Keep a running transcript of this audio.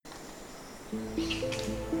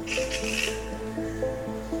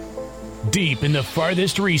Deep in the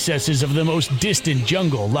farthest recesses of the most distant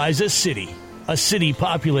jungle lies a city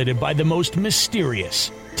populated by the most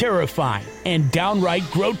mysterious, terrifying, and downright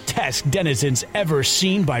grotesque denizens ever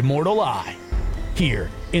seen by mortal eye. Here,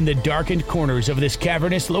 in the darkened corners of this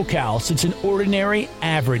cavernous locale sits an ordinary,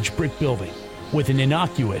 average brick building with an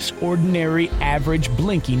innocuous, ordinary, average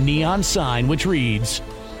blinking neon sign which reads,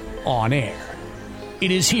 On Air.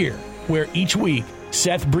 It is here where each week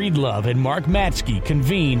Seth Breedlove and Mark Matsky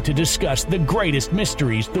convene to discuss the greatest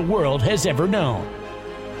mysteries the world has ever known.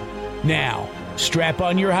 Now, strap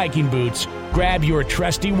on your hiking boots, grab your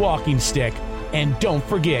trusty walking stick, and don't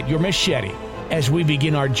forget your machete as we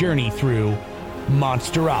begin our journey through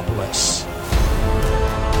Monsteropolis.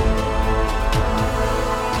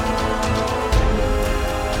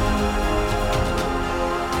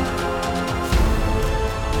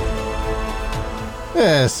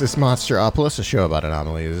 This is Monsteropolis, a show about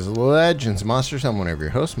anomalies, legends, monsters. I'm one of your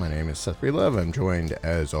hosts. My name is Seth Breedlove. I'm joined,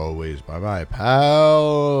 as always, by my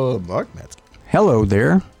pal, Mark Matsky. Hello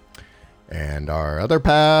there. And our other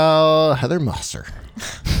pal, Heather Mosser.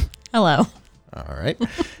 Hello. All right.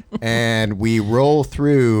 And we roll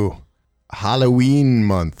through Halloween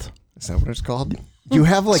month. Is that what it's called? You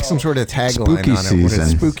have like some sort of tagline Spooky on it. What is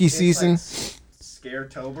season. spooky season?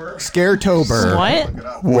 Scaretober. Scaretober.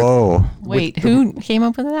 What? Whoa. Wait, who came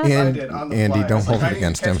up with that? And I did on the Andy, fly. don't I was hold like, it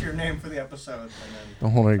against I didn't him. catch your name for the episode. And then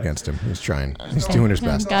Don't hold it against him. He's trying. He's doing his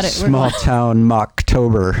best. Got it. Small town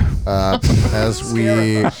Mocktober. As we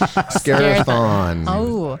Scarathon.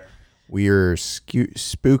 Oh, We are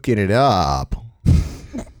spooking it up.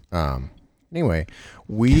 Anyway,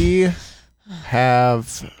 we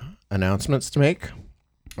have announcements to make.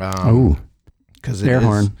 Because Air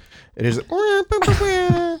horn. It is.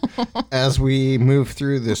 As we move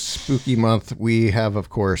through this spooky month, we have, of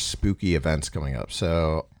course, spooky events coming up.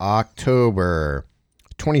 So October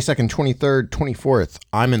 22nd, 23rd, 24th,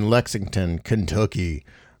 I'm in Lexington, Kentucky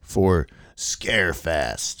for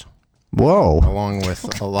Scarefest, Whoa. along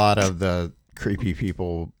with a lot of the creepy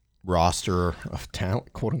people roster of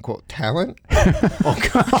talent, quote unquote talent. Oh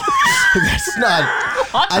God,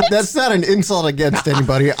 that's not an insult against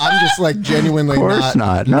anybody. I'm just like genuinely Of course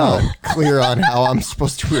not. No. clear on how I'm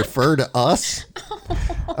supposed to refer to us.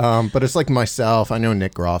 But it's like myself. I know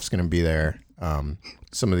Nick Groff's going to be there.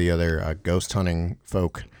 Some of the other ghost hunting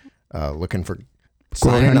folk looking for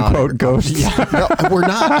signing Quote ghosts. Yeah, no, we're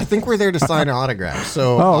not. I think we're there to sign autographs.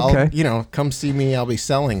 So, okay. Come see me. I'll be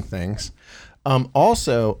selling things.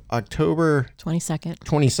 Also, October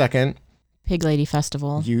 22nd, Pig Lady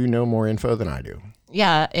Festival. you know more info than I do.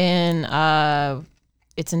 Yeah,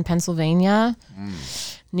 it's in Pennsylvania.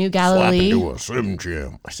 New Slap Galilee. into a Slim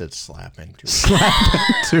Jim. I said slap into.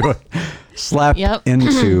 Slap Yep.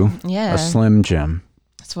 into Yeah. a Slim Jim.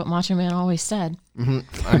 That's what Macho Man always said.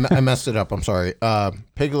 I messed it up. I'm sorry.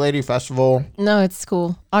 Pig Lady Festival. No, it's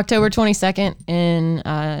cool. October 22nd in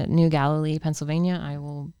New Galilee, Pennsylvania. I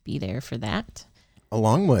will be there for that.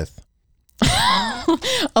 Along with.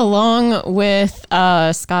 Along with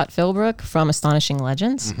Scott Philbrook from Astonishing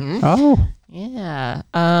Legends. Oh. Yeah.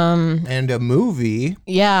 And a movie.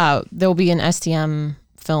 Yeah, there'll be an STM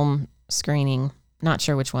film screening. Not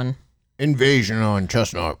sure which one. Invasion on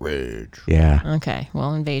Chestnut Ridge. Yeah. Okay,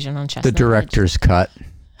 well, Invasion on Chestnut The director's cut.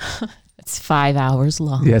 Ridge. It's 5 hours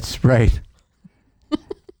long. That's right.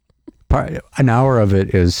 An hour of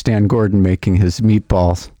it is Stan Gordon making his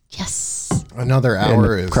meatballs. Yes. Another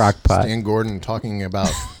hour the is crock pot. Stan Gordon talking about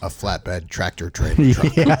a flatbed tractor trailer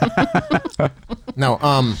truck. Yeah. No,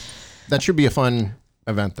 that should be a fun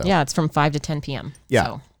event though. Yeah, it's from 5 to 10 p.m. Yeah.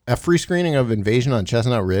 So. A free screening of Invasion on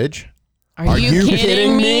Chestnut Ridge. Are you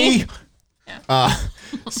kidding me?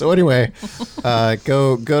 So anyway,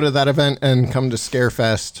 go to that event and come to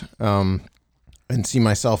Scarefest and see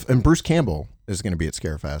myself. And Bruce Campbell is going to be at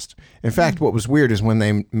Scarefest. In fact, what was weird is when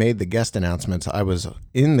they made the guest announcements, I was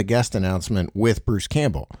in the guest announcement with Bruce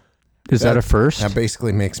Campbell. Is that a first? That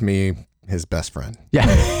basically makes me his best friend.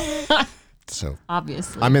 Yeah. So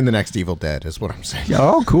Obviously. I'm in the next Evil Dead is what I'm saying.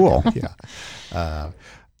 Oh, cool. Yeah.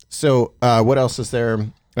 So what else is there?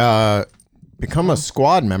 Become a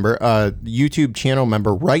squad member, YouTube channel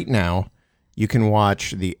member right now. You can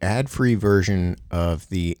watch the ad-free version of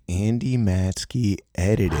the Andy Matsky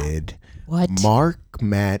edited, What? Mark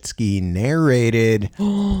Matsky narrated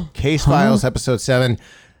Case Files Episode 7,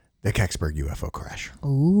 The Kecksburg UFO Crash.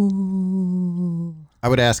 Ooh. I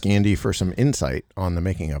would ask Andy for some insight on the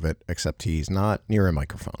making of it, except he's not near a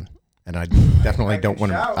microphone. And I definitely don't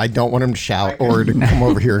want him. I don't want him to shout or to come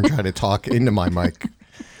over here and try to talk into my mic.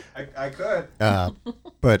 I could.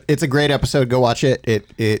 But it's a great episode. Go watch it.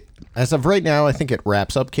 It as of right now, I think it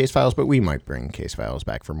wraps up Case Files, but we might bring Case Files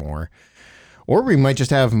back for more. Or we might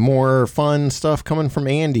just have more fun stuff coming from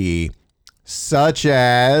Andy, such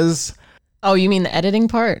as... Oh, you mean the editing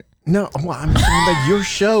part? No, well, I'm saying like your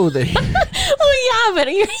show that... Oh, yeah,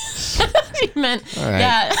 but you meant... right.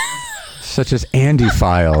 Yeah. Such as Andy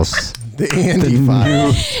Files. The Andy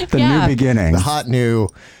Files. The Yeah. new beginning. The hot new...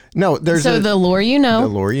 No, there's So the Lore You Know, The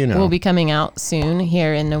Lore You Know. will be coming out soon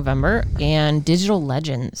here in November, and Digital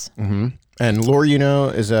Legends. And Lore You Know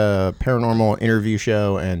is a paranormal interview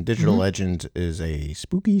show, and Digital Legends is a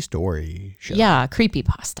spooky story show. Yeah,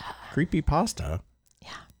 creepypasta. Creepypasta? Yeah.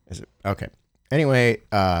 Is it? Okay. Anyway,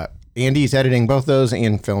 Andy's editing both those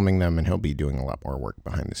and filming them, and he'll be doing a lot more work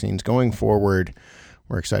behind the scenes going forward.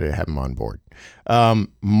 We're excited to have him on board.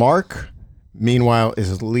 Mark, meanwhile,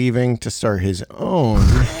 is leaving to start his own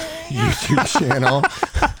YouTube channel.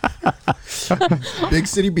 Big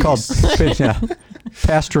City Beasts. Called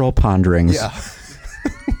Pastoral Ponderings. Yeah.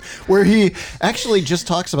 Where he actually just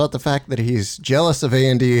talks about the fact that he's jealous of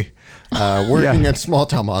Andy working at Small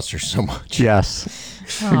Town Monsters so much.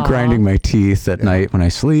 Yes. And grinding my teeth at night when I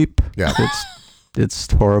sleep. Yeah.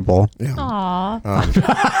 It's horrible. Yeah. Aw.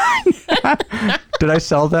 Did I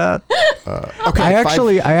sell that? Okay. I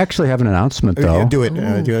actually have an announcement though. Do it.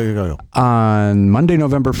 Go. On Monday,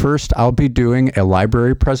 November 1st, I'll be doing a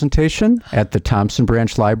library presentation at the Thompson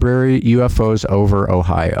Branch Library, UFOs over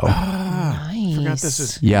Ohio. Nice. Forgot this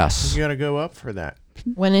is. Yes. You got to go up for that.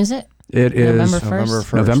 When is it? It is November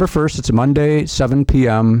 1st? November 1st. It's a Monday, 7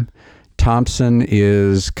 p.m. Thompson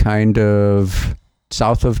is kind of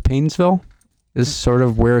south of Paynesville. Is sort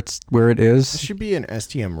of where it This is. should be an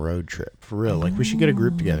STM road trip for real. Like we should get a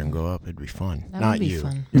group together and go up. It'd be fun. That Not would be you.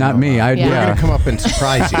 fun. Not me. Yeah. We're Yeah. gonna come up and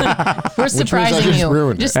surprise you. We're Which means I surprising just you.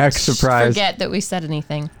 ruined it. Just X surprise. forget that we said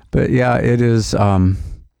anything. But yeah, it is.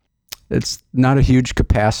 It's not a huge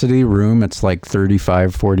capacity room. It's like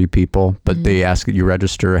 35, 40 people, but they ask that you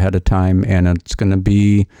register ahead of time, and it's going to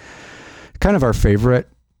be kind of our favorite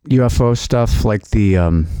UFO stuff, like the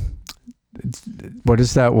what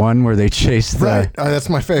is that one where they chase the Right. That's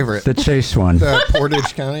my favorite. the chase one? The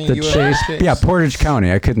Portage County. The UFO chase, yeah, Portage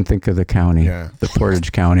County. I couldn't think of the county. Yeah. The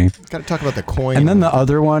Portage County. Got to talk about the coin. And then the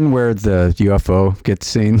other one where the UFO gets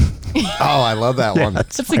seen. Oh, I love that one.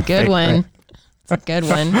 That's a good one. It's a good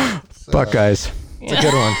one. Buckeyes. It's a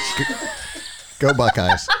good one. Go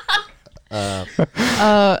Buckeyes.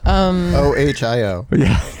 OHIO.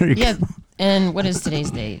 Yeah. there you go. Yeah. And what is today's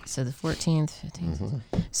date? So the 14th, 15th.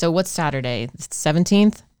 So what's Saturday? The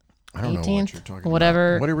 17th? I don't know 18th? what you're talking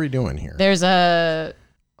Whatever. about. What are we doing here? There's a...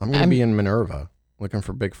 I'm going to be in Minerva looking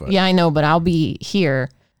for Bigfoot. Yeah, I know, but I'll be here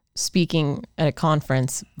speaking at a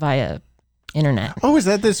conference via internet Oh, is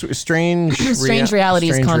that this strange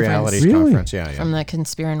Realities strange Conference. Realities Really? Conference? Yeah, yeah. from the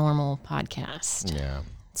Conspiranormal podcast. Yeah.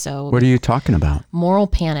 So What are you talking about? moral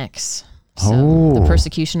panics. So Oh. the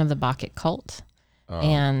persecution of the Bucket cult Oh,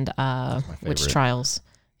 and witch favorite. trials.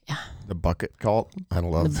 The bucket cult. I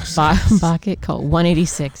love this. Bucket cult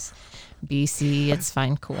 186 BC. It's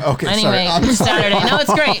fine, cool. Okay, sorry. Anyway, I'm sorry. Saturday. No,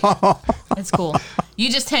 it's great. It's cool. You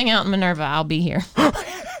just hang out in Minerva. I'll be here.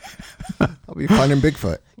 I'll be finding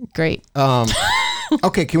Bigfoot. Great.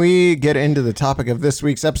 Okay, can we get into the topic of this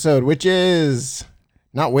week's episode, which is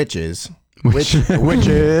not witches, which is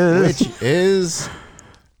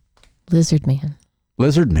Lizard Man.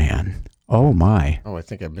 Lizard Man. Oh my. Oh, I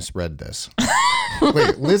think I misread this.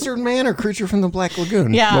 Wait, Lizard Man or Creature from the Black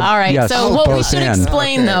Lagoon? Yeah, all right. yes, So what we both should and.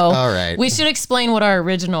 explain, Okay, though, all right. we should explain what our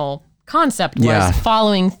original concept was, Yeah.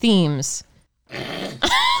 following themes.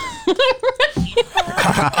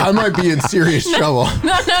 I might be in serious trouble.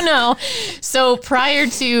 No. So prior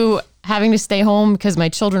to having to stay home because my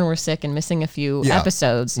children were sick and missing a few Yeah.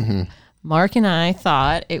 episodes, Mark and I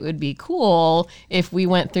thought it would be cool if we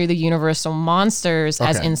went through the Universal Monsters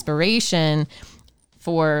as Okay. inspiration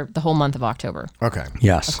for the whole month of October. Okay.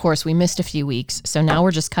 Yes. Of course, we missed a few weeks, so now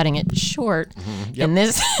we're just cutting it short. And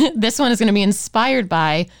this this one is going to be inspired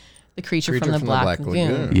by the creature from the Black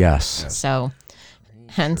Lagoon. Yes. So,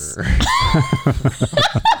 hence.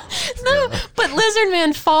 No, but Lizard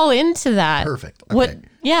Man fall into that. Perfect. What? Okay.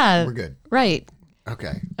 Yeah. We're good. Right.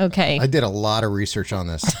 Okay. Okay. I did a lot of research on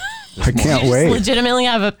this. I can't Just wait. legitimately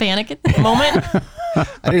have a panic moment. I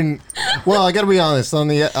didn't. Well, I got to be honest. On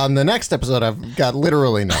the next episode, I've got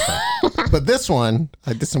literally nothing. But this one,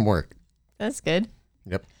 I did some work. That's good.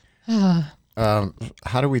 Yep.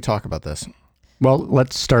 How do we talk about this? Well,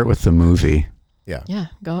 let's start with the movie. Yeah. Yeah.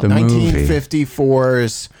 Go. The movie.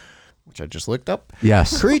 1954's, which I just looked up.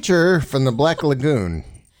 Yes. Creature from the Black Lagoon,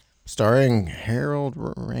 starring Harold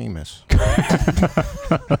Ramis.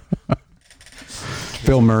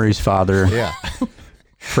 Bill Murray's father. Yeah.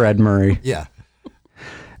 Fred Murray. Yeah.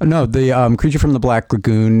 No, the Creature from the Black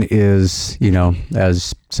Lagoon is,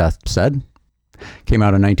 as Seth said, came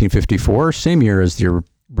out in 1954, same year as the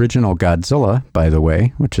original Godzilla, by the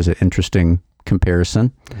way, which is an interesting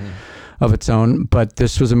comparison of its own. But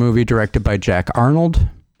this was a movie directed by Jack Arnold,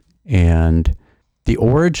 and the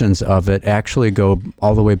origins of it actually go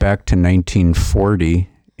all the way back to 1940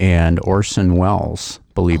 and Orson Welles,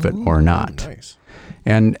 believe it or not. Nice.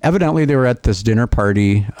 And evidently they were at this dinner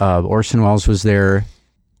party. Orson Welles was there.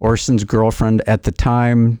 Orson's girlfriend at the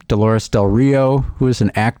time, Dolores Del Rio, who is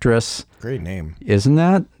an actress. Great name. Isn't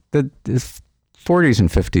that? The 40s and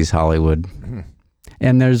 50s Hollywood.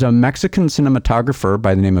 And there's a Mexican cinematographer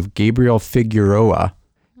by the name of Gabriel Figueroa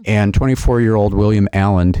and 24-year-old William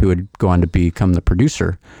Allen, who would go on to become the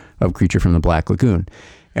producer of Creature from the Black Lagoon.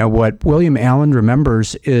 And what William Allen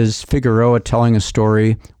remembers is Figueroa telling a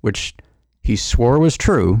story, which he swore was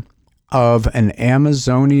true, of an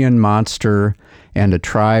Amazonian monster and a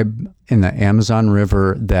tribe in the Amazon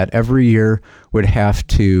River that every year would have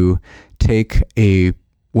to take a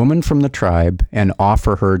woman from the tribe and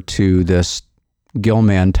offer her to this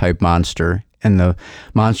Gilman type monster. And the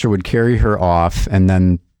monster would carry her off, and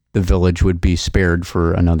then the village would be spared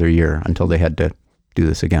for another year until they had to do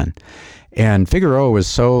this again. And Figueroa was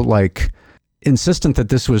so insistent that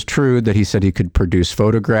this was true that he said he could produce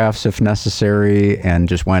photographs if necessary, and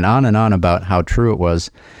just went on and on about how true it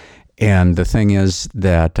was. And the thing is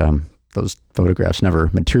that those photographs never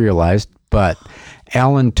materialized, but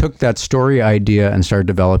Allen took that story idea and started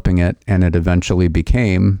developing it, and it eventually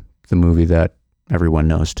became the movie that everyone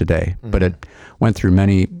knows today. But it went through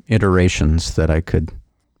many iterations that I could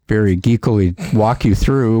very geekily walk you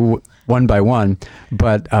through one by one.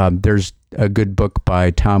 But there's a good book by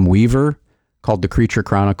Tom Weaver called The Creature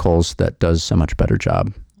Chronicles that does a much better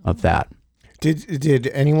job of that. Did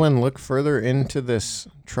anyone look further into this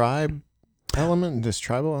tribal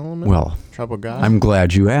element? Well, tribal god? I'm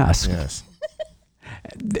glad you asked. Yes.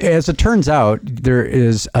 As it turns out, there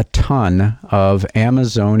is a ton of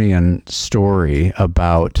Amazonian story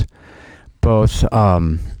about both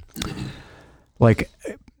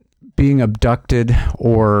being abducted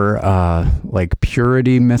or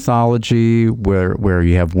purity mythology where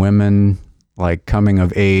you have women coming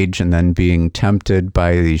of age and then being tempted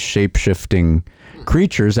by these shape-shifting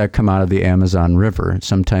creatures that come out of the Amazon River.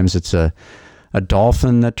 Sometimes it's a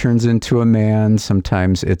dolphin that turns into a man.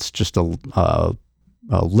 Sometimes it's just a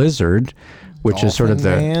lizard, which Dolphin is sort of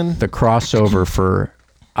the crossover for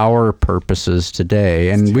our purposes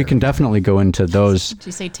today. And we can definitely go into those. Did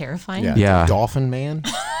you say terrifying? Yeah. Dolphin man?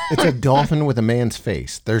 It's a dolphin with a man's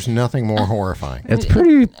face. There's nothing more horrifying. It's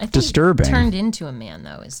pretty I think disturbing. Turned into a man,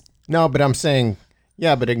 though, is... No, but I'm saying,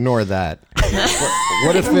 yeah, but ignore that.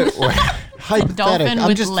 What if it were hypothetical? Dolphin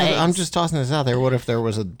with legs. I'm just tossing this out there. What if there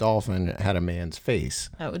was a dolphin that had a man's face?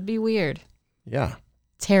 That would be weird. Yeah.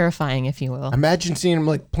 Terrifying, if you will. Imagine seeing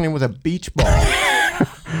him playing with a beach ball.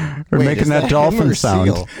 Or Wait, making is that him dolphin or sound.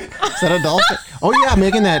 seal? Is that a dolphin? Oh yeah,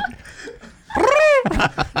 making that.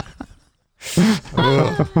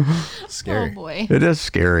 Ugh, scary. Oh, boy. It is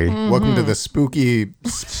scary. Welcome to the spooky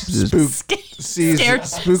spook season.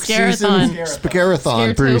 Spook Scare-a-thon. season.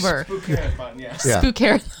 Spookarathon. Bruce. Spooktober. Spookarathon, yes. Yeah.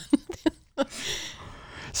 Spookarathon.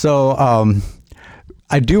 So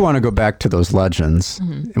I do want to go back to those legends,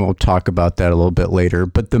 and we'll talk about that a little bit later.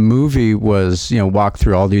 But the movie was, walked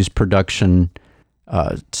through all these production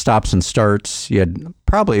stops and starts. You had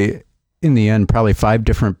probably 5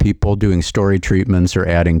 different people doing story treatments or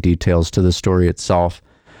adding details to the story itself.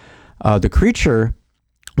 The creature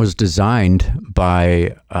was designed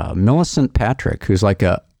by Millicent Patrick, who's like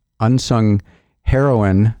a unsung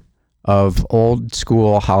heroine of old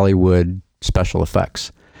school Hollywood special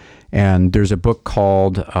effects. And there's a book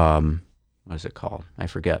called, what is it called? I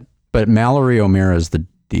forget. But Mallory O'Meara is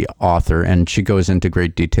the author, and she goes into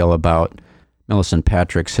great detail about Millicent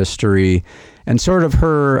Patrick's history and sort of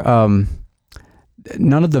her,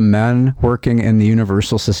 none of the men working in the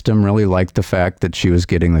Universal system really liked the fact that she was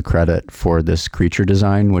getting the credit for this creature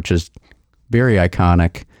design, which is very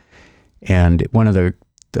iconic. And one of the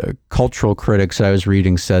cultural critics I was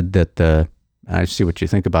reading said that I see what you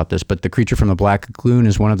think about this, but the Creature from the Black Lagoon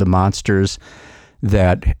is one of the monsters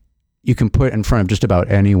that you can put in front of just about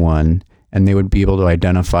anyone and they would be able to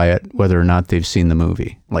identify it whether or not they've seen the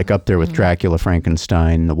movie. Like up there with Dracula,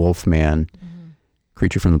 Frankenstein, the Wolfman,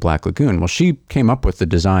 Creature from the Black Lagoon. Well, she came up with the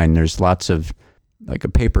design. There's lots of a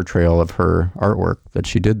paper trail of her artwork that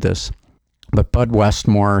she did this. But Bud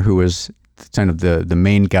Westmore, who was kind of the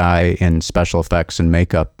main guy in special effects and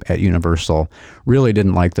makeup at Universal, really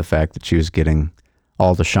didn't like the fact that she was getting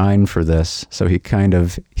all the shine for this. So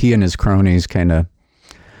he and his cronies kind of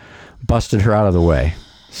busted her out of the way.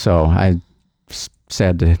 So I'm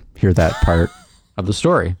sad to hear that part of the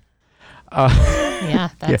story. Yeah,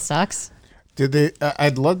 that sucks. Did they?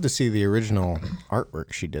 I'd love to see the original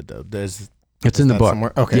artwork she did, though. It's in the book.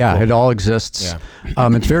 Somewhere? Okay, yeah, cool. It all exists. Yeah.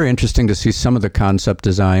 It's very interesting to see some of the concept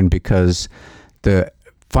design because the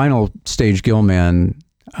final stage Gillman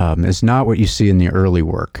is not what you see in the early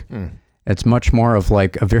work. It's much more of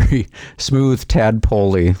like a very smooth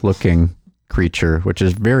tadpole-y looking creature, which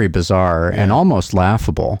is very bizarre and almost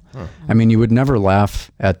laughable. I mean, you would never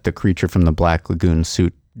laugh at the creature from the Black Lagoon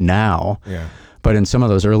suit now. Yeah. But in some of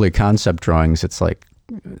those early concept drawings, it's like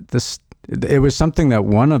this. It was something that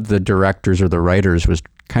one of the directors or the writers was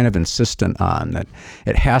kind of insistent on, that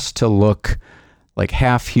it has to look like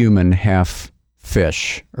half human, half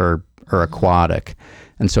fish or aquatic.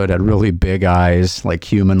 And so it had really big eyes, like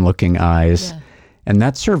human-looking eyes. Yeah. And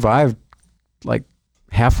that survived like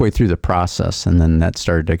halfway through the process, and then that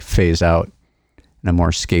started to phase out in a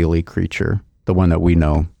more scaly creature. The one that we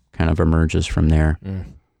know kind of emerges from there.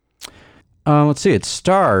 Let's see, it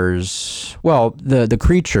stars, well, the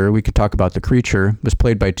creature, we could talk about the creature, was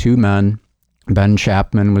played by two men. Ben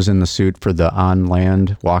Chapman was in the suit for the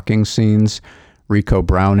on-land walking scenes. Rico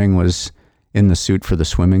Browning was in the suit for the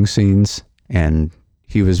swimming scenes, and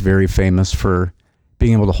he was very famous for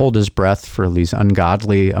being able to hold his breath for these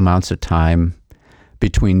ungodly amounts of time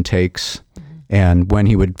between takes. And when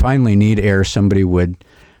he would finally need air, somebody would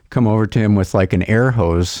come over to him with like an air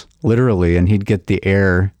hose, literally, and he'd get the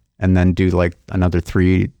air and then do like another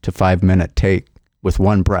 3 to 5 minute take with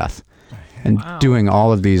one breath, and doing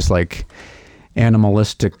all of these like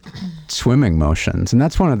animalistic swimming motions. And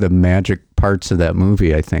that's one of the magic parts of that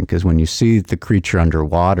movie, I think, is when you see the creature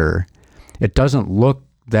underwater, it doesn't look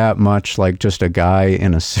that much like just a guy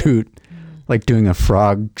in a suit, like doing a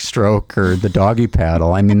frog stroke or the doggy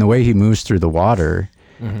paddle. I mean, the way he moves through the water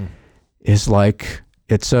is like,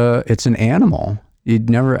 it's an animal.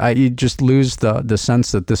 You'd just lose the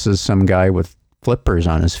sense that this is some guy with flippers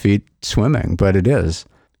on his feet swimming, but it is.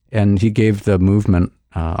 And he gave the movement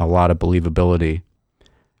a lot of believability.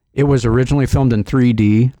 It was originally filmed in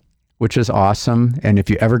 3D, which is awesome. And if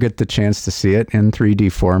you ever get the chance to see it in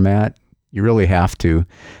 3D format, you really have to,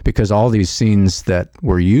 because all these scenes that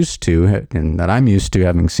we're used to and that I'm used to,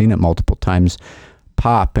 having seen it multiple times,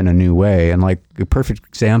 pop in a new way. And like a perfect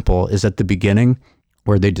example is at the beginning,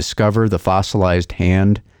 where they discover the fossilized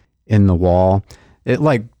hand in the wall. It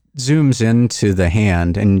like zooms into the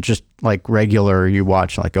hand, and just like regular, you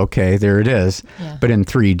watch like, okay, there it is. Yeah. But in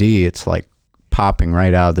 3D, it's like popping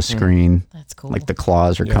right out of the screen. That's cool. Like the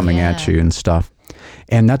claws are coming at you and stuff.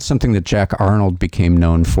 And that's something that Jack Arnold became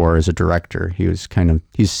known for as a director. He's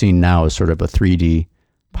seen now as sort of a 3D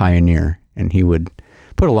pioneer, and he would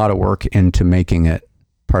put a lot of work into making it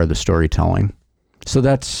part of the storytelling. So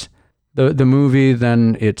that's the movie.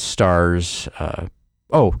 Then it stars,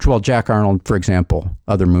 Jack Arnold, for example,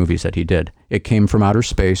 other movies that he did. It Came from Outer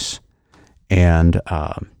Space and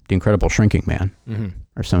The Incredible Shrinking Man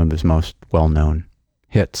are some of his most well-known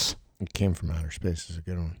hits. It Came from Outer Space is a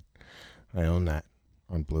good one. I own that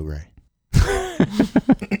on Blu-ray.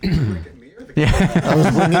 Yeah, I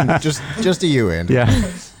was bringing just to you, Andy. Yeah,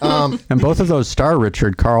 and both of those star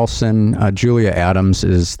Richard Carlson. Julia Adams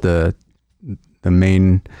is the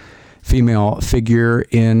main female figure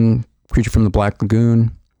in Creature from the Black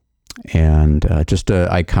Lagoon, and just an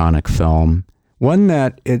iconic film. One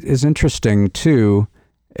that is interesting too,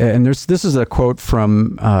 and this is a quote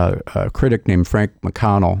from a critic named Frank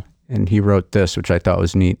McConnell, and he wrote this, which I thought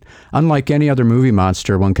was neat. Unlike any other movie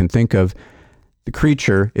monster one can think of, the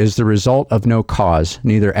creature is the result of no cause,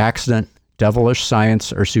 neither accident, devilish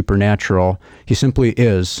science, or supernatural. He simply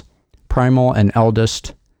is, primal and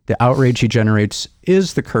eldest. The outrage he generates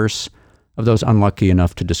is the curse of those unlucky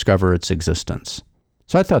enough to discover its existence.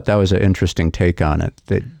 So I thought that was an interesting take on it,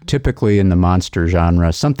 that typically in the monster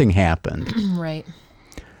genre, something happened. Right.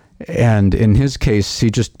 And in his case, he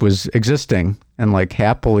just was existing and like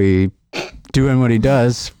happily doing what he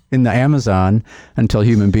does in the Amazon until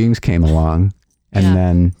human beings came along. And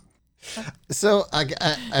then... So I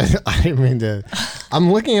didn't mean to...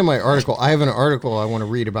 I'm looking at my article. I have an article I want to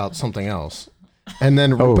read about something else. And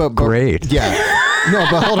then... great. Yeah. No,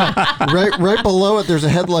 but hold on. Right below it, there's a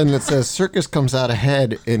headline that says, Circus comes out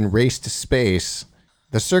ahead in race to space.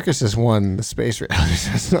 The circus has won the space race. This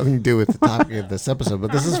has nothing to do with the topic of this episode,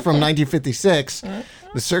 but this is from 1956.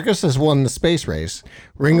 The circus has won the space race.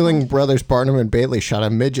 Ringling Brothers Barnum and Bailey shot a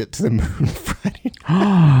midget to the moon Friday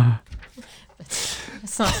night.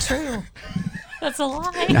 That's not true. That's a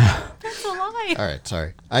lie. That's a lie. All right,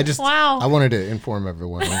 sorry. I wanted to inform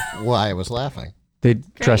everyone why I was laughing. They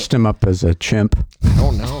dressed him up as a chimp.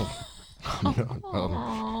 Oh, no.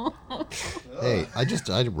 Hey, I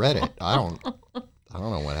read it. I don't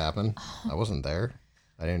know what happened. I wasn't there.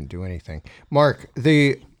 I didn't do anything. Mark,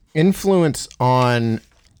 the influence on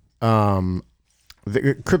the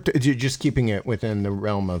crypto, just keeping it within the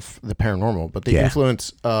realm of the paranormal, but the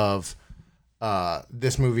influence of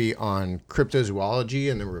this movie on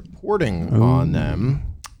cryptozoology and the reporting on them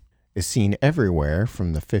is seen everywhere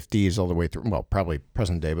from the 50s all the way through, well, probably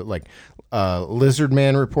present day, but like Lizard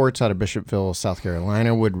Man reports out of Bishopville, South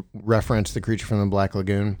Carolina would reference the creature from the Black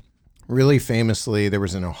Lagoon. Really famously, there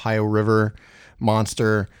was an Ohio River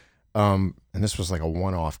monster, and this was like a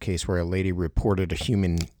one-off case where a lady reported a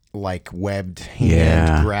human-like webbed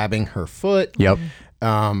hand grabbing her foot. Yep.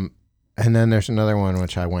 And then there's another one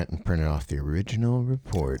which I went and printed off the original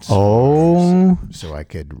reports. Oh. So I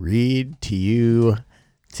could read to you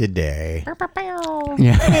today.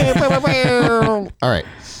 Yeah. All right.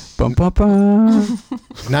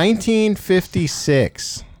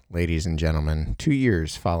 1956, ladies and gentlemen, 2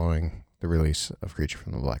 years following the release of Creature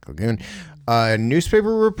from the Black Lagoon, a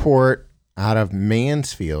newspaper report out of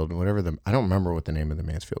Mansfield, I don't remember what the name of the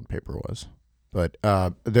Mansfield paper was, but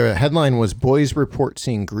the headline was "Boys Report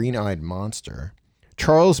Seeing Green-Eyed Monster.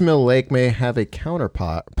 Charles Mill Lake may have a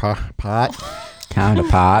counterpart." We're off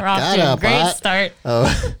to a great start.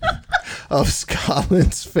 Of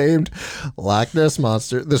Scotland's famed Loch Ness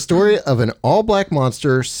Monster. The story of an all-black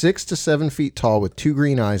monster 6 to 7 feet tall with 2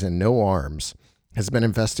 green eyes and no arms has been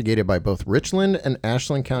investigated by both Richland and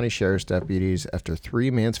Ashland County Sheriff's deputies after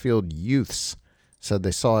 3 Mansfield youths said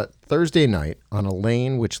they saw it Thursday night on a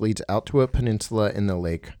lane which leads out to a peninsula in the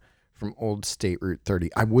lake from Old State Route 30.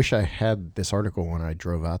 I wish I had this article when I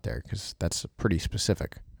drove out there because that's pretty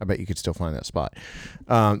specific. I bet you could still find that spot.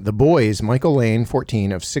 The boys, Michael Lane,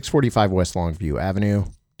 14, of 645 West Longview Avenue.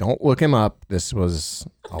 Don't look him up. This was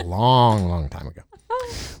a long, long time ago.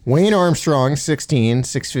 Wayne Armstrong, 16,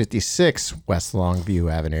 656 West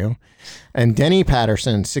Longview Avenue. And Denny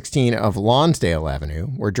Patterson, 16, of Lonsdale Avenue,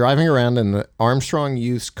 were driving around in the Armstrong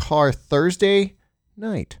youth's car Thursday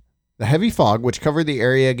night. The heavy fog, which covered the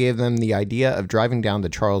area, gave them the idea of driving down to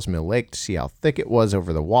Charles Mill Lake to see how thick it was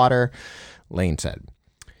over the water, Lane said.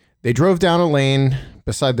 They drove down a lane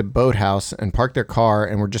beside the boathouse and parked their car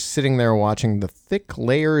and were just sitting there watching the thick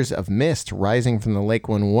layers of mist rising from the lake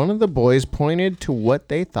when one of the boys pointed to what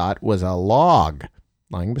they thought was a log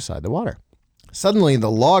lying beside the water. Suddenly,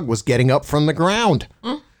 the log was getting up from the ground.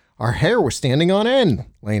 Our hair was standing on end,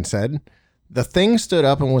 Lane said. The thing stood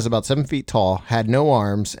up and was about 7 feet tall, had no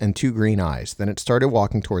arms, and 2 green eyes. Then it started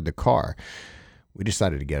walking toward the car. We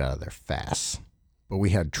decided to get out of there fast, but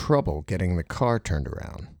we had trouble getting the car turned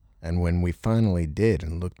around. And when we finally did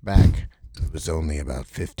and looked back, it was only about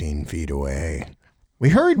 15 feet away. We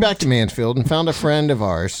hurried back to Mansfield and found a friend of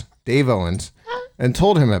ours, Dave Owens, and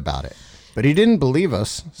told him about it. But he didn't believe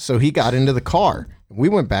us, so he got into the car. We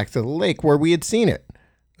went back to the lake where we had seen it.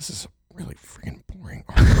 This is really freaking boring.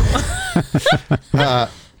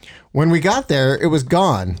 When we got there, it was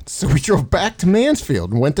gone. So we drove back to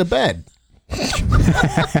Mansfield and went to bed.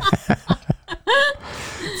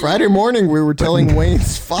 Friday morning, we were telling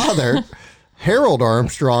Wayne's father, Harold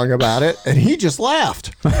Armstrong, about it, and he just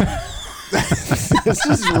laughed. This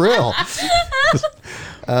is real.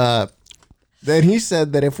 Then he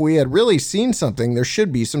said that if we had really seen something, there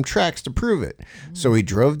should be some tracks to prove it. So he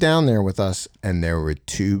drove down there with us, and there were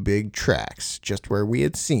 2 big tracks just where we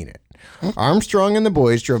had seen it. Armstrong and the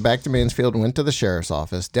boys drove back to Mansfield and went to the sheriff's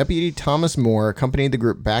office. Deputy Thomas Moore accompanied the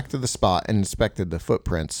group back to the spot and inspected the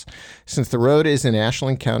footprints. Since the road is in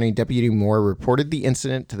Ashland County, Deputy Moore reported the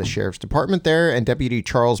incident to the sheriff's department there, and Deputy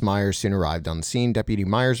Charles Myers soon arrived on the scene. Deputy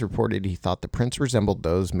Myers reported he thought the prints resembled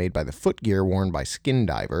those made by the footgear worn by skin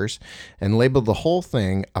divers and labeled the whole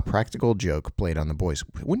thing a practical joke played on the boys.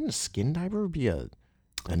 Wouldn't a skin diver be a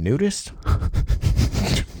nudist?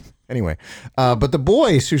 Anyway, but the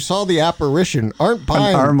boys who saw the apparition aren't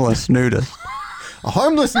buying... An armless nudist. A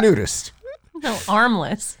harmless nudist. No,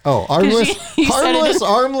 armless. Oh, armless,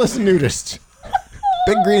 armless nudist.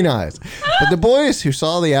 Big green eyes. But the boys who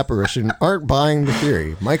saw the apparition aren't buying the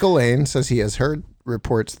theory. Michael Lane says he has heard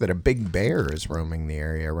reports that a big bear is roaming the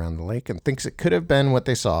area around the lake and thinks it could have been what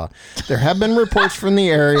they saw. There have been reports from the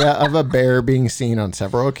area of a bear being seen on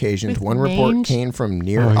several occasions. One report came from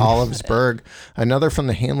near Olivesburg, another from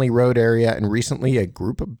the Hanley Road area, and recently a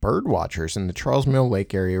group of bird watchers in the Charles Mill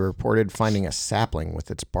Lake area reported finding a sapling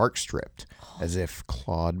with its bark stripped as if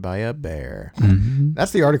clawed by a bear. Mm-hmm.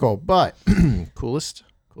 That's the article, but coolest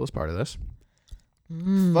part of this,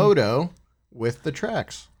 photo with the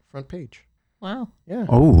tracks, front page. Wow. Yeah.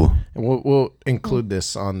 Oh, And we'll include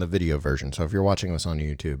this on the video version. So if you're watching this on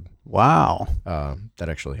YouTube, wow. that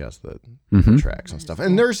actually has the Mm-hmm. tracks and stuff.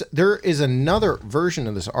 And there is another version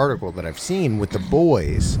of this article that I've seen with the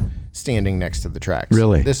boys standing next to the tracks.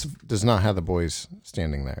 Really? This does not have the boys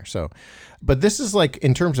standing there. So, but this is like,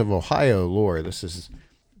 in terms of Ohio lore, this is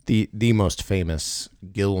the most famous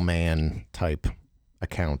Gilman type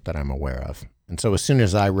account that I'm aware of. And so as soon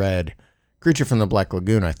as I read Creature from the Black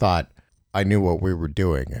Lagoon, I thought I knew what we were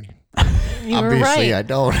doing. And You were obviously right. I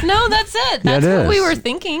don't. No, that's it. Yeah, That's it what we is. were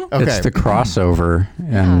thinking. Okay. It's the crossover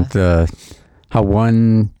and how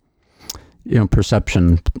one,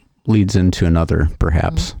 perception leads into another,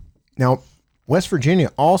 perhaps. Now, West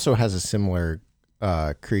Virginia also has a similar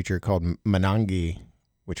creature called Manangi,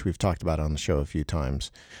 which we've talked about on the show a few times.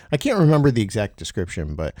 I can't remember the exact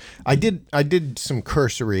description, but I did some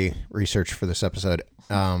cursory research for this episode,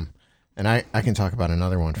 and I can talk about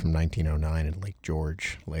another one from 1909 in Lake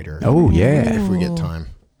George later. Oh, yeah. if we get time.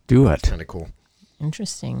 Do it. Kind of cool.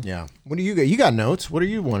 Interesting. Yeah. What do you got? You got notes? What do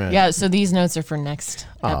you want to? Yeah, so these notes are for next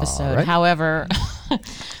episode. right. However,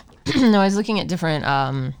 no, I was looking at different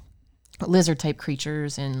lizard type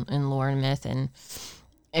creatures in lore and myth, and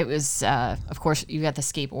it was, of course, you got the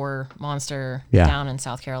Scape Ore monster down in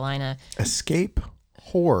South Carolina. Escape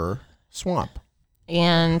Horror Swamp.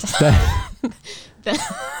 And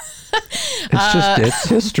It's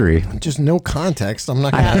history. Just no context. I'm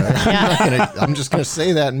not gonna. I'm just gonna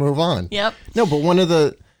say that and move on. Yep. No,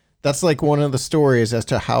 but that's like one of the stories as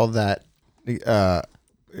to how that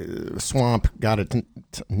swamp got its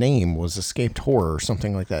name was Escaped Horror or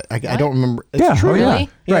something like that. I don't remember. It's Yeah, true. oh, yeah. Really?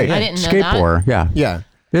 Right. I didn't know Escape that. War, yeah. Yeah.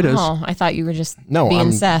 It is. Oh, I thought you were just No, being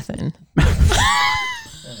I'm- Seth. And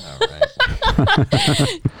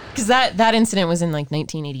because that incident was in like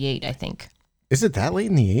 1988, I think. Is it that late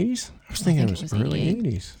in the 80s? I was thinking think it was it was early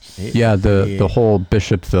 88. 80s. Yeah, the whole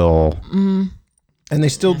Bishopville And they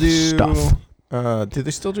still do stuff. Do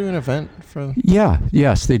they still do an event for? Yeah,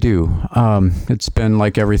 yes, they do. It's been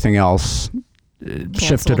like everything else, shifted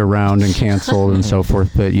Canceled. around and canceled and so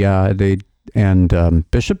forth. But yeah,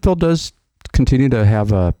 Bishopville does continue to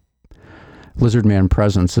have a Lizard Man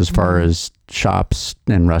presence as far as shops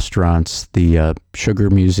and restaurants. The Sugar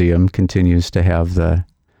Museum continues to have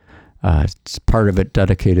it's part of it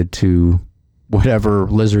dedicated to whatever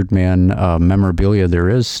Lizard Man memorabilia there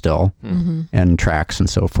is still, and tracks and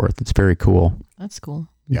so forth. It's very cool. That's cool.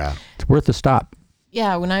 Yeah. It's worth a stop.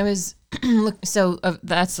 Yeah, when I was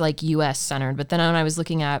that's like U.S. centered, but then when I was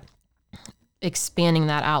looking at expanding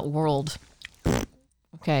that out world.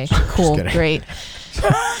 Okay, cool, kidding. great. All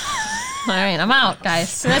right, I'm out, guys.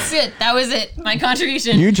 So that's it. That was it. My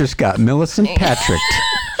contribution. You just got Millicent Patrick.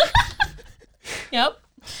 Yep.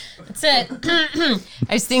 That's it.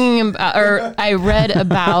 I was thinking about, or I read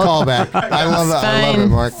about. Call back. I love that. I love it, Fine.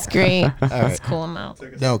 Mark. It's great. That's cool. I'm out.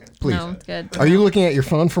 No, please. No, it's good. Are you looking at your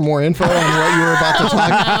phone for more info on what you were about to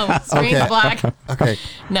talk? No, screen's Okay. black. Okay.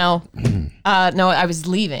 No, no, I was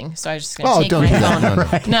leaving, so I was just gonna take don't my do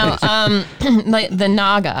that. phone. No, like the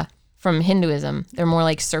Naga from Hinduism, they're more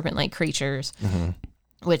like serpent-like creatures,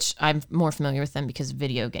 which I'm more familiar with them because of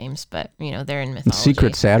video games. But they're in mythology.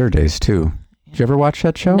 Secret Saturdays too. Did you ever watch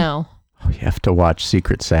that show? No. Oh, you have to watch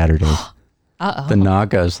Secret Saturdays. The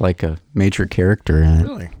Naga is like a major character in it.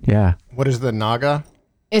 Really? Yeah. What is the Naga?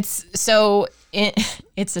 It's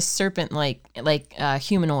it's a serpent like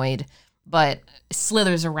humanoid, but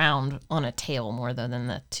slithers around on a tail more than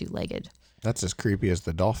the two-legged. That's as creepy as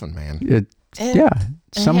the Dolphin Man.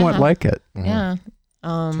 Somewhat yeah. like it, Yeah.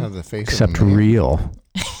 Have the face except of a man. real.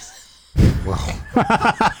 Well.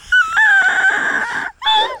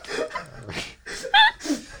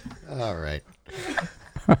 All right.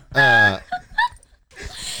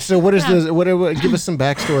 So what is this? Give us some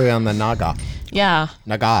backstory on the Naga. Yeah.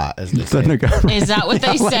 Naga, as they say. The Naga. Is that what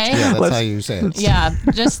they say? Yeah, that's how you say it. Yeah,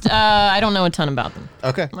 just I don't know a ton about them.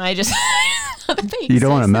 Okay. I just You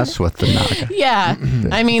don't want to mess with the Naga. Yeah,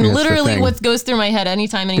 I mean, That's the literally, thing. what goes through my head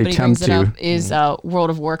anytime anybody tempt brings it up you. is World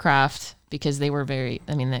of Warcraft, because they were very.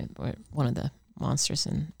 I mean, they were one of the monsters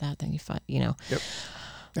in that thing you fight. Yep.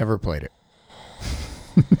 Never played it.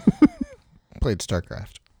 Played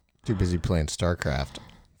StarCraft. Too busy playing StarCraft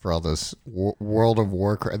for all those World of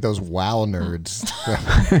Warcraft, those WoW nerds.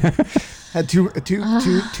 Had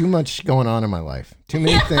too much going on in my life. Too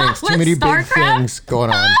many things. Too with many big StarCraft? things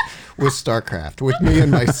going on with StarCraft. With me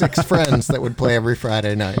and my 6 friends that would play every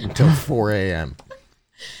Friday night until 4 a.m.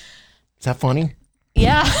 Is that funny?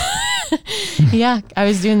 Yeah, yeah. I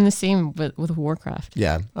was doing the same with Warcraft.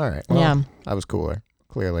 Yeah. All right. Well, Yeah. I was cooler,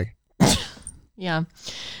 clearly. Yeah.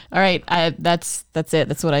 All right. That's it.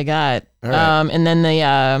 That's what I got. All right. And then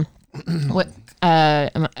What? I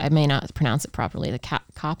may not pronounce it properly. The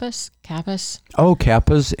Kappas? Oh,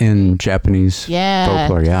 kappas in Japanese Yeah.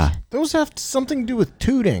 folklore, yeah. Those have something to do with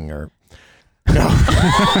tooting or no.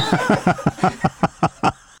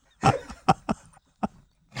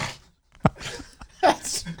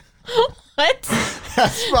 What?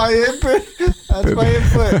 That's my input. That's my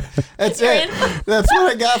input. That's Your it. input. That's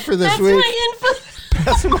what I got for this That's week. my input.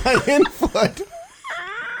 That's my input.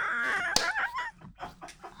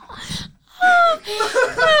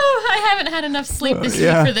 Oh, I haven't had enough sleep this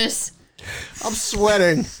Yeah. week for this. I'm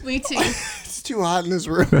sweating. Me too. It's too hot in this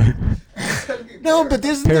room. No, but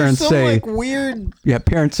there's Parents some say- like weird. Yeah,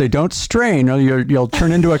 parents say, don't strain or you'll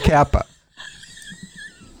turn into a kappa.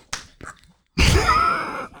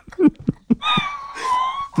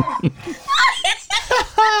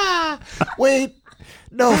 Wait,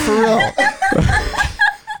 no, for real.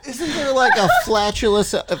 Isn't there like a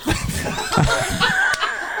flatulence?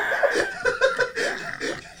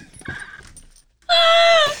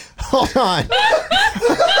 Hold on.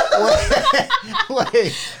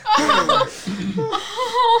 Wait.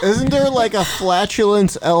 Isn't there like a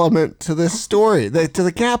flatulence element to this story, to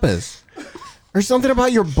the Kappas? Or something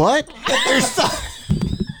about your butt? There's some...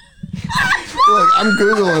 Look, I'm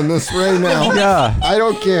Googling this right now. Yeah. I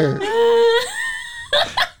don't care.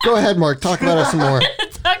 Go ahead, Mark. Talk about it some more.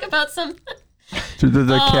 Talk about some. The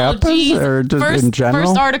kappas geez. or just in general?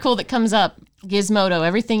 First article that comes up. Gizmodo.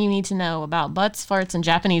 Everything you need to know about butts, farts, and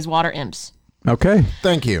Japanese water imps. Okay.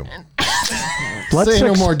 Thank you. Let's Say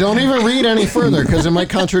no more. Don't even read any further because it might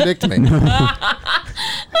contradict me.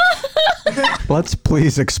 Let's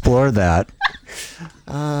please explore that.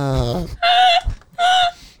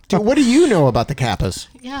 Dude, what do you know about the Kappas?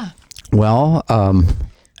 Yeah. Well,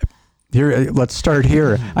 here, let's start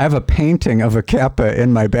here. I have a painting of a kappa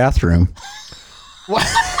in my bathroom,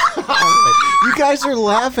 You guys are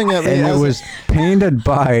laughing at me. and it was painted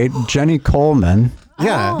by Jenny Coleman,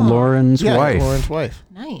 yeah, Lauren's wife. Lauren's wife.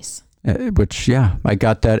 Nice. Which, yeah, I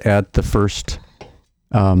got that at the first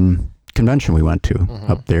convention we went to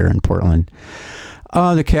up there in Portland.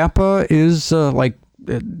 The kappa is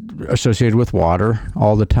associated with water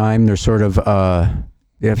all the time. They're sort of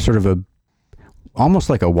they have sort of a almost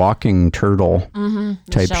like a walking turtle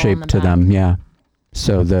type shell on shape the to back. them. Yeah.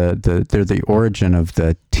 So they're the origin of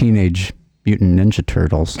the Teenage Mutant Ninja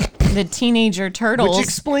Turtles. The teenager turtles. Which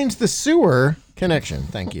explains the sewer connection.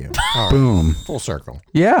 Thank you. All right. Boom. Full circle.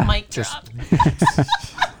 Yeah. Mic drop.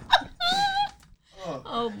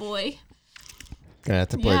 Oh boy. Gonna have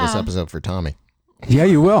to play this Yeah. episode for Tommy. Yeah,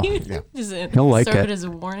 you will. Does it He'll like serve it. it as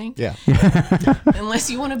a warning? Yeah.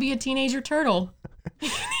 Unless you want to be a teenager turtle.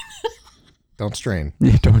 Don't strain.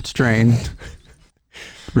 You don't strain.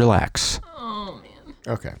 Relax. Oh man.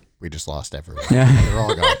 Okay. We just lost everyone. Yeah. They're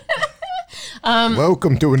all gone.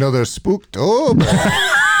 Welcome to another Spooktober.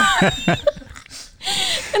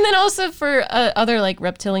 And then also for other like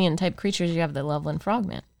reptilian type creatures, you have the Loveland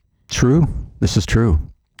Frogman. True. This is true.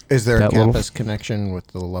 Is there a That little- Kappas connection with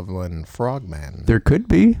the Loveland Frogman? There could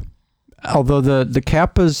be. Although the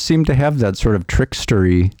kappas seem to have that sort of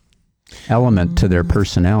trickstery element to their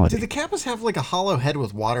personality. Do the Kappas have like a hollow head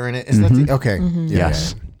with water in it? Is that the okay? Yeah,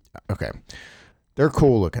 Yes. yeah. Okay. They're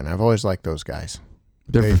cool looking. I've always liked those guys.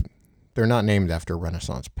 They're- They're not named after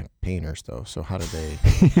Renaissance painters though. So how did they?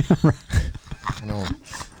 I don't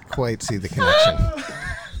quite see the connection.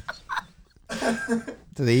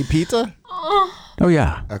 Do they eat pizza? Oh,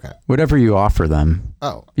 yeah. Okay. Whatever you offer them.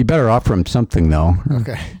 Oh, You better offer them something, though.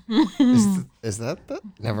 okay. Is that the?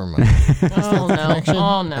 Never mind. Oh no.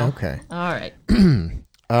 Oh no. Okay. All right.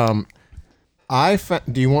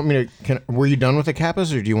 Do you want me to? Were you done with the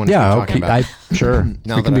Kappas, or do you want to Yeah, keep talking okay. about? Sure.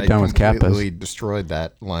 Now We can that be done with completely kappas. destroyed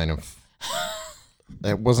that line of.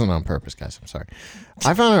 That wasn't on purpose, guys. I'm sorry.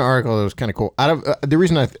 I found an article that was kind of cool. Out of the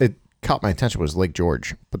reason it caught my attention was Lake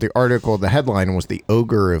George, but the article, the headline was "The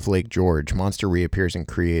Ogre of Lake George: Monster reappears and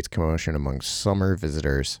creates commotion among summer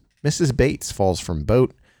visitors. Mrs. Bates falls from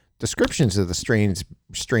boat. Descriptions of the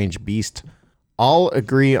strange beast all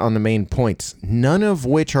agree on the main points, none of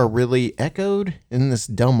which are really echoed in this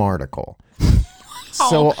dumb article."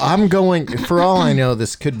 So I'm going, for all I know,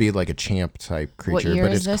 this could be like a champ type creature, year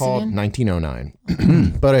but is it's this called again?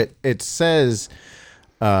 1909. But it says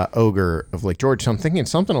Ogre of Lake George. So I'm thinking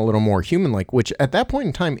something a little more human like, which at that point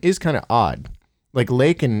in time is kind of odd. Like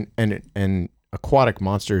lake and aquatic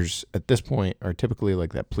monsters at this point are typically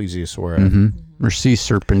like that plesiosaur, Or sea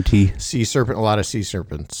serpenty. sea serpent, a lot of sea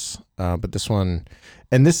serpents. But this one,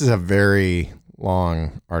 and this is a very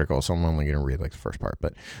long article, so I'm only going to read like the first part.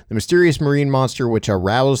 But the mysterious marine monster which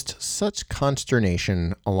aroused such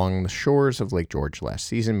consternation along the shores of Lake George last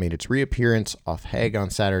season made its reappearance off Hague on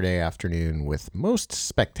Saturday afternoon with most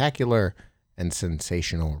spectacular and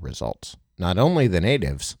sensational results. Not only the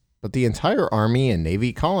natives, but the entire Army and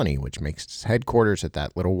Navy colony, which makes its headquarters at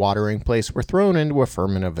that little watering place, were thrown into a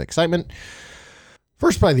ferment of excitement.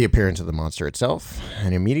 First by the appearance of the monster itself,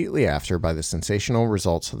 and immediately after by the sensational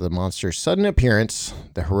results of the monster's sudden appearance,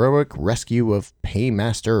 the heroic rescue of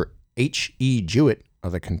Paymaster H.E. Jewett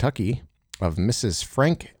of the Kentucky, of Mrs.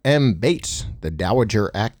 Frank M. Bates, the dowager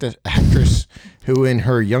actress who in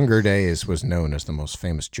her younger days was known as the most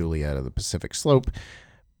famous Juliet of the Pacific Slope,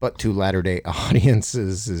 but to latter-day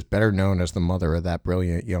audiences is better known as the mother of that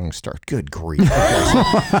brilliant young star. Good grief.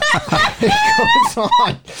 It goes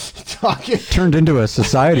on talking. Turned into a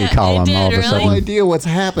society column did, all of a really. sudden. No idea what's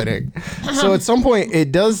happening. So at some point,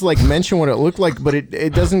 it does like mention what it looked like, but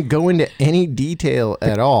it doesn't go into any detail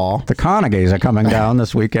at all. The Carnegies are coming down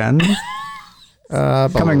this weekend.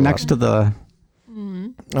 Coming next to the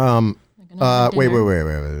Wait.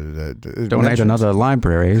 donate another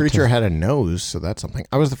library. Creature had a nose, so that's something.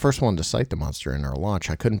 I was the first one to cite the monster in our launch.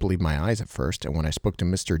 I couldn't believe my eyes at first, and when I spoke to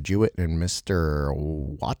Mr. Jewett and Mr.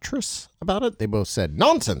 Watrous about it, they both said,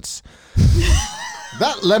 "Nonsense!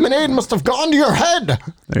 That lemonade must have gone to your head!"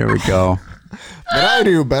 There we go. But I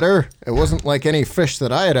knew better. It wasn't like any fish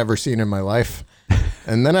that I had ever seen in my life.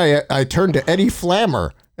 And then I turned to Eddie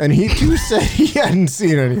Flammer, and he too said he hadn't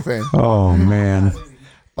seen anything. Oh, man.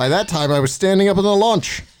 By that time, I was standing up in the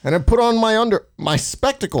launch, and I put on my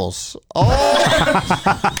spectacles. Oh,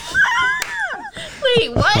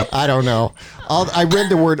 Wait, what? I don't know. I read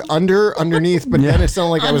the word underneath, but then it sounded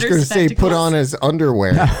like I was going to say put on his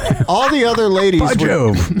underwear. All the other ladies By were...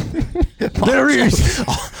 Jove. There he is.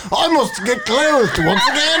 I must get clothed once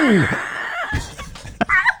again.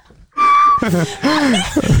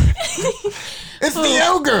 It's the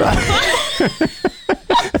ogre.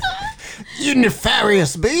 You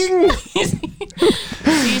nefarious being.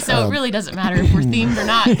 See, so it really doesn't matter if we're themed or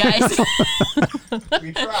not, guys.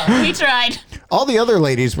 We tried. All the other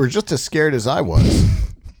ladies were just as scared as I was.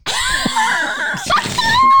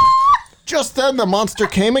 Just then, the monster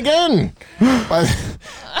came again. By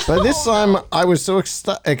this time, I was so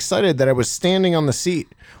excited that I was standing on the seat.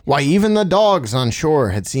 Why, even the dogs on shore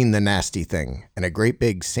had seen the nasty thing, and a great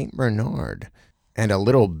big St. Bernard, and a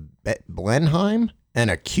little Blenheim, and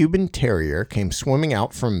a Cuban terrier came swimming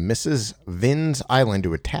out from Mrs. Vin's island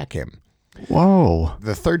to attack him. Whoa.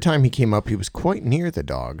 The third time he came up, he was quite near the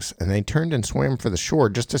dogs, and they turned and swam for the shore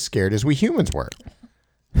just as scared as we humans were.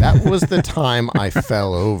 That was the time I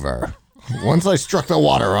fell over. Once I struck the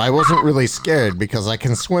water, I wasn't really scared because I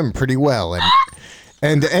can swim pretty well.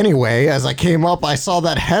 And anyway, as I came up, I saw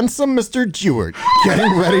that handsome Mr. Jewett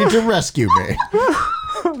getting ready to rescue me.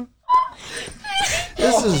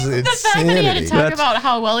 This is insanity. The fact that he had to talk about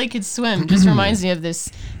how well he could swim just reminds me of this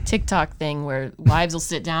TikTok thing where wives will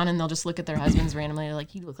sit down and they'll just look at their husbands randomly. They're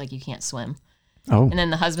like, "You look like you can't swim." Oh. And then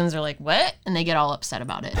the husbands are like, "What?" And they get all upset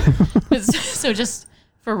about it. So just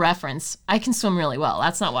for reference, I can swim really well.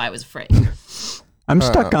 That's not why I was afraid. I'm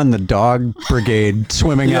stuck on the dog brigade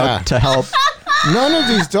swimming Yeah. out to help. None of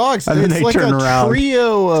these dogs. And then It's they like turn a around.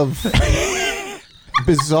 trio of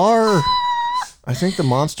bizarre. I think the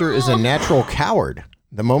monster is a natural coward.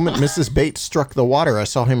 The moment Mrs. Bates struck the water, I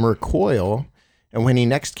saw him recoil, and when he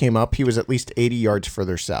next came up, he was at least 80 yards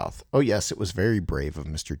further south. Oh yes, it was very brave of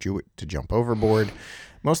Mr. Jewett to jump overboard.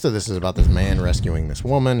 Most of this is about this man rescuing this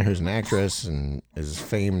woman who's an actress and is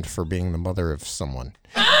famed for being the mother of someone.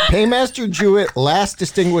 Paymaster Jewett last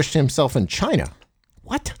distinguished himself in China.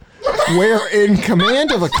 What? Where in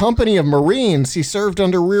command of a company of Marines, he served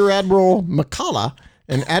under Rear Admiral McCullough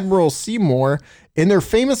and Admiral Seymour in their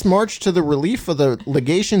famous march to the relief of the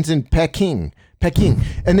legations in Peking.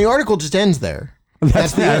 And the article just ends there.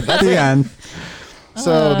 That's the end.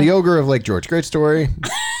 So the Ogre of Lake George. Great story.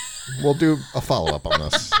 We'll do a follow-up on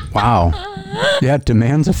this. Wow. Yeah, it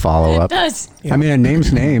demands a follow-up. It does. I mean, it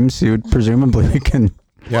names names. You would presumably can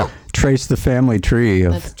Yeah. trace the family tree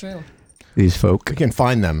of That's true. these folk. We can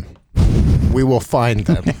find them. We will find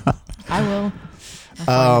them. I will.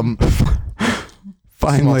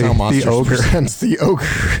 Finally, Small Town the Monsters ogre. presents the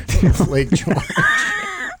Ogre of Lake George.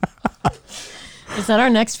 Is that our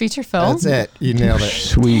next feature film? That's it. You nailed it.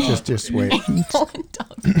 Sweet. Just wait.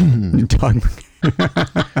 Dog.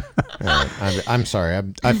 I'm sorry.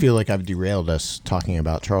 I feel like I've derailed us talking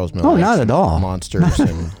about Charles Miller. Oh, not at all. Monsters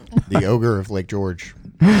and the Ogre of Lake George.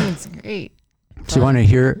 It's great. Do you want to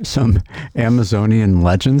hear some Amazonian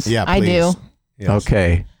legends? Yeah, I please. do. Yes.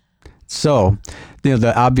 Okay. So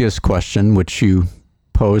the obvious question, which you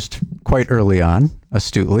posed quite early on,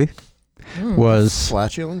 astutely, was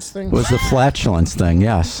Flatulence thing? the flatulence thing.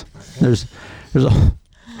 Yes, there's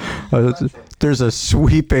a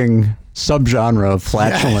sweeping subgenre of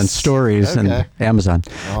flatulence stories in Amazon.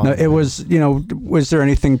 Now, it was, was there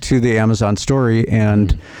anything to the Amazon story?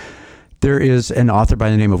 And there is an author by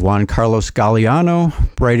the name of Juan Carlos Galeano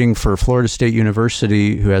writing for Florida State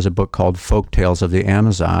University who has a book called Folk Tales of the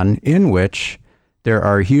Amazon, in which there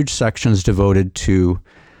are huge sections devoted to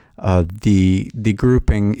the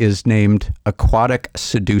grouping is named Aquatic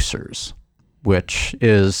Seducers, which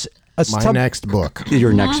is my next book.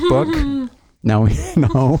 Your next book. Now we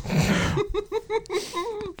know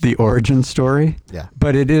the origin story. Yeah.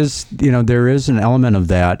 But it is, there is an element of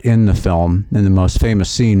that in the film. And the most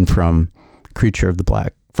famous scene from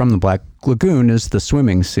from the Black Lagoon is the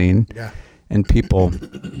swimming scene. Yeah. And people,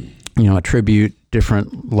 attribute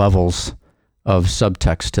different levels of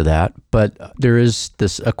subtext to that. But there is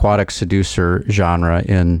this aquatic seducer genre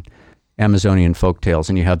in Amazonian folktales.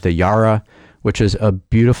 And you have the Yara, which is a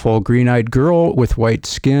beautiful green-eyed girl with white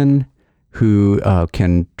skin who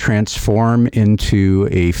can transform into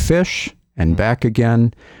a fish and back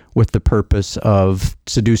again with the purpose of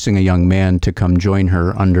seducing a young man to come join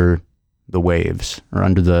her under the waves or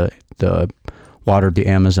under the water of the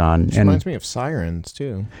Amazon. It reminds me of Sirens,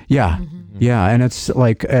 too. Yeah, yeah. And it's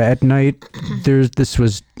like at night, this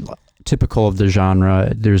was typical of the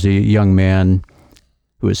genre. There's a young man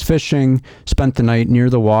who is fishing, spent the night near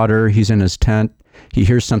the water. He's in his tent. He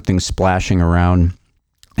hears something splashing around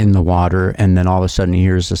in the water, and then all of a sudden he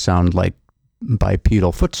hears a sound like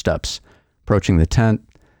bipedal footsteps approaching the tent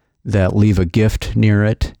that leave a gift near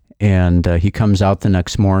it. And he comes out the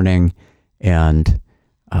next morning and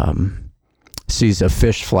sees a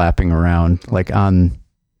fish flapping around like on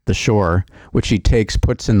the shore, which he takes,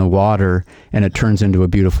 puts in the water, and it turns into a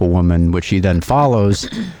beautiful woman, which he then follows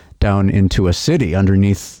down into a city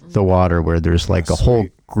underneath the water where there's like a whole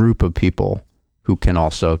group of people who can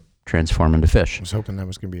also transform into fish. I was hoping that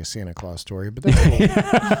was going to be a Santa Claus story, but that's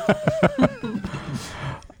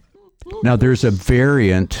cool. Now there's a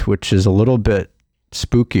variant, which is a little bit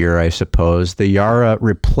spookier, I suppose. The Yara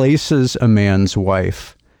replaces a man's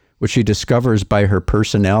wife, which he discovers by her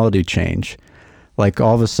personality change. Like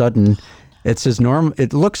all of a sudden,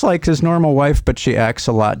 it looks like his normal wife, but she acts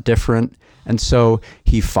a lot different. And so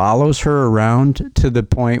he follows her around to the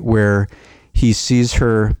point where he sees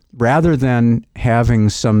her, rather than having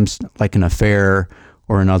some, like an affair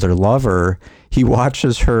or another lover, he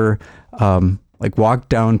watches her walk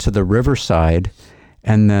down to the riverside,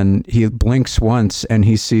 and then he blinks once and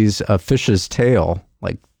he sees a fish's tail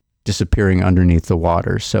like disappearing underneath the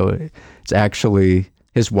water. So it's actually,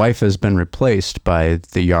 his wife has been replaced by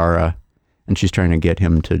the Yara, and she's trying to get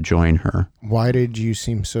him to join her. Why did you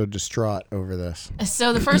seem so distraught over this?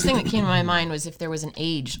 So the first thing that came to my mind was if there was an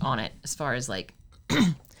age on it, as far as like,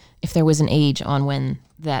 if there was an age on when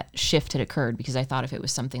that shift had occurred, because I thought if it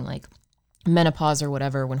was something like menopause or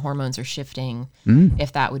whatever, when hormones are shifting,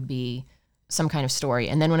 if that would be some kind of story.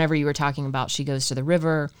 And then whenever you were talking about she goes to the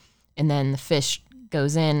river and then the fish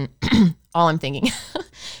goes in, all I'm thinking,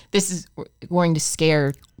 this is going to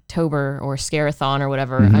scare Tober or Scare-a-thon or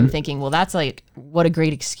whatever. I'm thinking, well, that's like, what a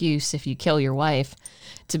great excuse if you kill your wife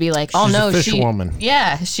to be like, oh She's no, a fish woman.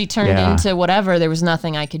 Yeah, she turned into whatever. There was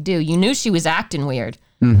nothing I could do. You knew she was acting weird.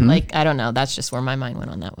 Like, I don't know. That's just where my mind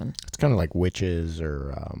went on that one. It's kind of like witches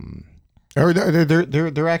or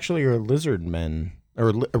there actually are lizard men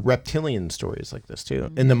or reptilian stories like this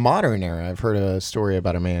too. In the modern era, I've heard a story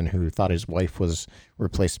about a man who thought his wife was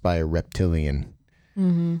replaced by a reptilian.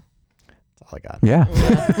 That's all I got. Yeah.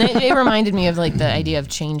 It reminded me of like the idea of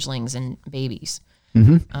changelings and babies.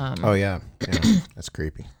 Oh yeah, that's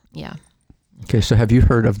creepy. Yeah. Okay, so have you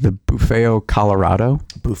heard of the Buffalo, Colorado?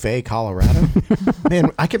 Buffet, Colorado?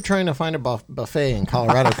 Man, I kept trying to find a buffet in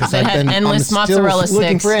Colorado because That had endless mozzarella still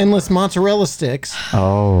looking sticks. for endless mozzarella sticks.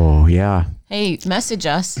 Oh, yeah. Hey, message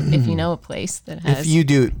us if you know a place that has. If you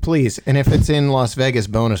do, please, and if it's in Las Vegas,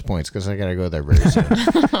 bonus points because I gotta go there very soon.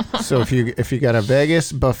 So if you got a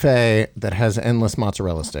Vegas buffet that has endless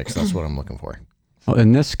mozzarella sticks, that's what I'm looking for. Well,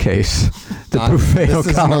 in this case, the Buffalo, this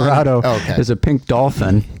is Colorado is a pink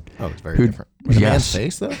dolphin. Oh, it's very different. With a man's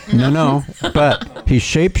face, though? No. But he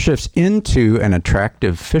shapeshifts into an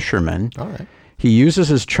attractive fisherman. All right. He uses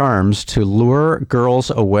his charms to lure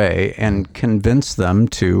girls away and convince them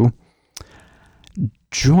to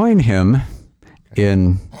join him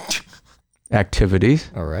in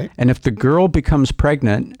activities. All right. And if the girl becomes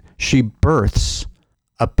pregnant, she births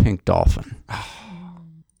a pink dolphin.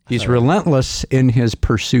 He's relentless in his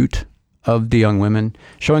pursuit of the young women,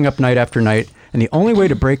 showing up night after night, and the only way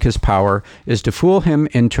to break his power is to fool him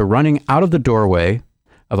into running out of the doorway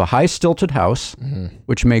of a high stilted house,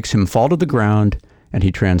 which makes him fall to the ground, and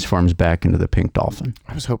he transforms back into the pink dolphin.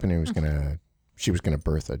 I was hoping she was gonna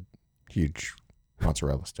birth a huge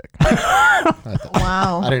mozzarella stick.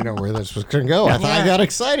 Wow. I didn't know where this was gonna go. I got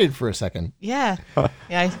excited for a second. Yeah.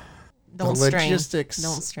 Yeah. Don't The strain. logistics.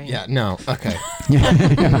 Don't strain. Yeah, no. Okay.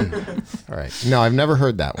 All right. No, I've never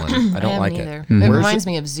heard that one. I don't like either. it. It Where's reminds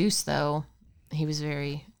me of Zeus, though. He was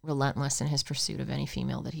very relentless in his pursuit of any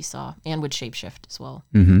female that he saw, and would shapeshift as well.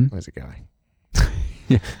 Where's the guy?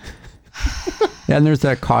 Yeah, and there's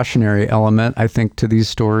that cautionary element, I think, to these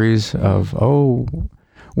stories of,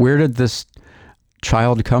 where did this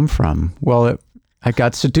child come from? Well, I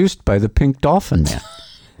got seduced by the pink dolphin man.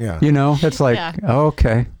 Yeah. You know, it's like, Yeah.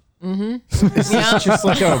 okay. Is this just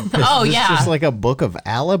like a? Just like a book of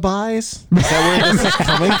alibis? Is that where this is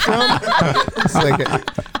coming from? It's like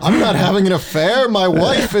I'm not having an affair. My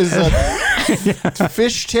wife is a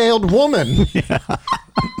fish-tailed woman.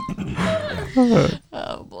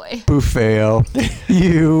 Oh boy. Buffeo.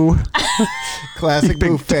 You. Classic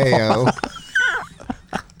buffeo.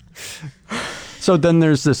 So then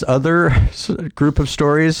there's this other group of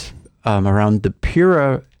stories around the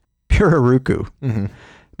Pirarucu,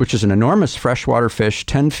 which is an enormous freshwater fish,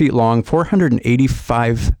 10 feet long,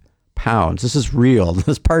 485 pounds. This is real.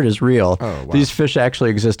 This part is real. Oh, wow. These fish actually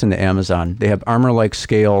exist in the Amazon. They have armor-like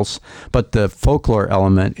scales, but the folklore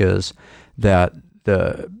element is that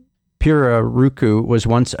the Pirarucu was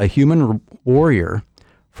once a human warrior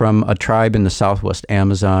from a tribe in the southwest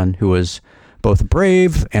Amazon who was both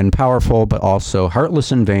brave and powerful, but also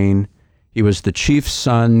heartless and vain. He was the chief's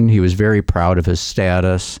son. He was very proud of his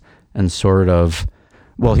status and sort of,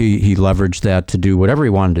 well, he leveraged that to do whatever he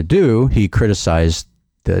wanted to do. He criticized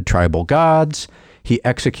the tribal gods. He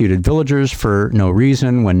executed villagers for no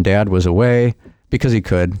reason when dad was away because he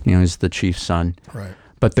could. You know, he's the chief's son. Right.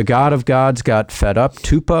 But the god of gods got fed up,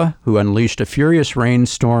 Tupa, who unleashed a furious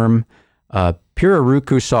rainstorm.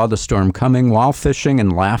 Pirarucu saw the storm coming while fishing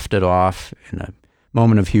and laughed it off in a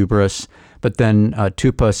moment of hubris. But then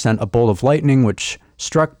Tupa sent a bolt of lightning, which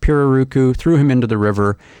struck Pirarucu, threw him into the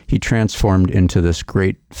river. He transformed into this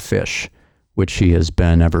great fish, which he has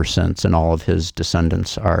been ever since. And all of his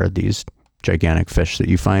descendants are these gigantic fish that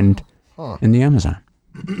you find in the Amazon.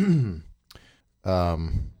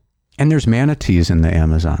 And there's manatees in the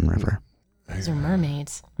Amazon River. These are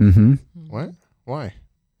mermaids. Mm-hmm. What? Why?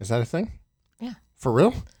 Is that a thing? Yeah. For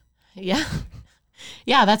real? Yeah.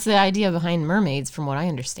 Yeah, that's the idea behind mermaids, from what I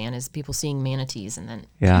understand, is people seeing manatees and then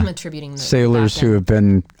attributing the sailors back who end. have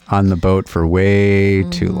been on the boat for way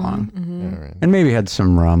too long. All right. And maybe had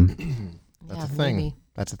some rum. That's Yeah, a thing. maybe.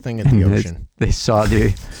 That's a thing at the ocean. They saw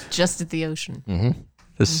the Just at the ocean.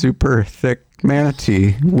 the super thick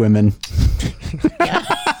manatee women.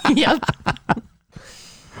 Yep.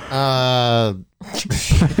 All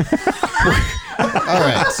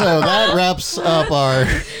right, so that wraps up our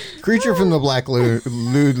Creature from the Black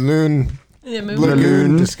Lagoon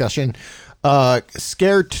discussion.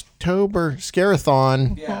 Scarathon.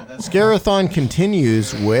 Yeah, that's Scarathon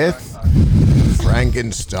continues with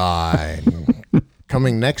Frankenstein.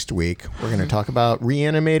 Coming next week, we're going to talk about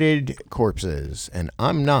reanimated corpses, and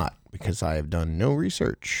I'm not, because I have done no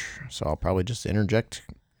research. So I'll probably just interject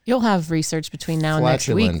You'll have research between now and next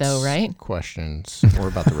week, though, flatulence right? questions. We're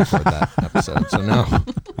about to record that episode, so no,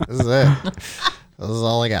 this is it. This is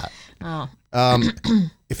all I got. Oh.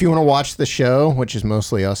 If you want to watch the show, which is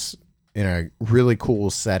mostly us in a really cool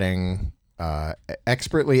setting,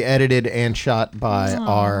 expertly edited and shot by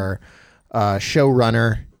our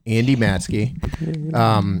showrunner, Andy Matsky,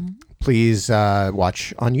 please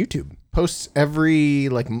watch on YouTube. Posts every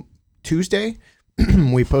Tuesday.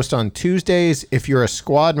 We post on Tuesdays. If you're a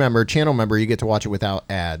squad member, channel member, you get to watch it without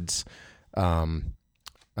ads. And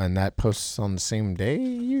that posts on the same day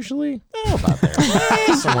usually. Oh, about there.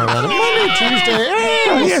 Somewhere around Monday, Tuesday.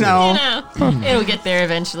 It'll get there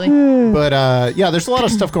eventually. But yeah, there's a lot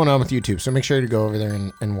of stuff going on with YouTube. So make sure to go over there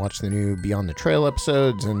and watch the new Beyond the Trail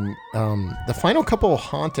episodes and the final couple of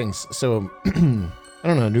hauntings. So I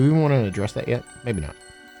don't know. Do we want to address that yet? Maybe not.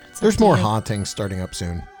 There's more hauntings starting up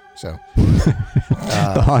soon. So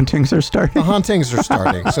The hauntings are starting. the hauntings are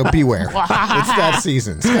starting. So beware. It's that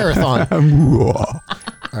season. Scarathon.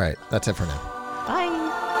 All right. That's it for now.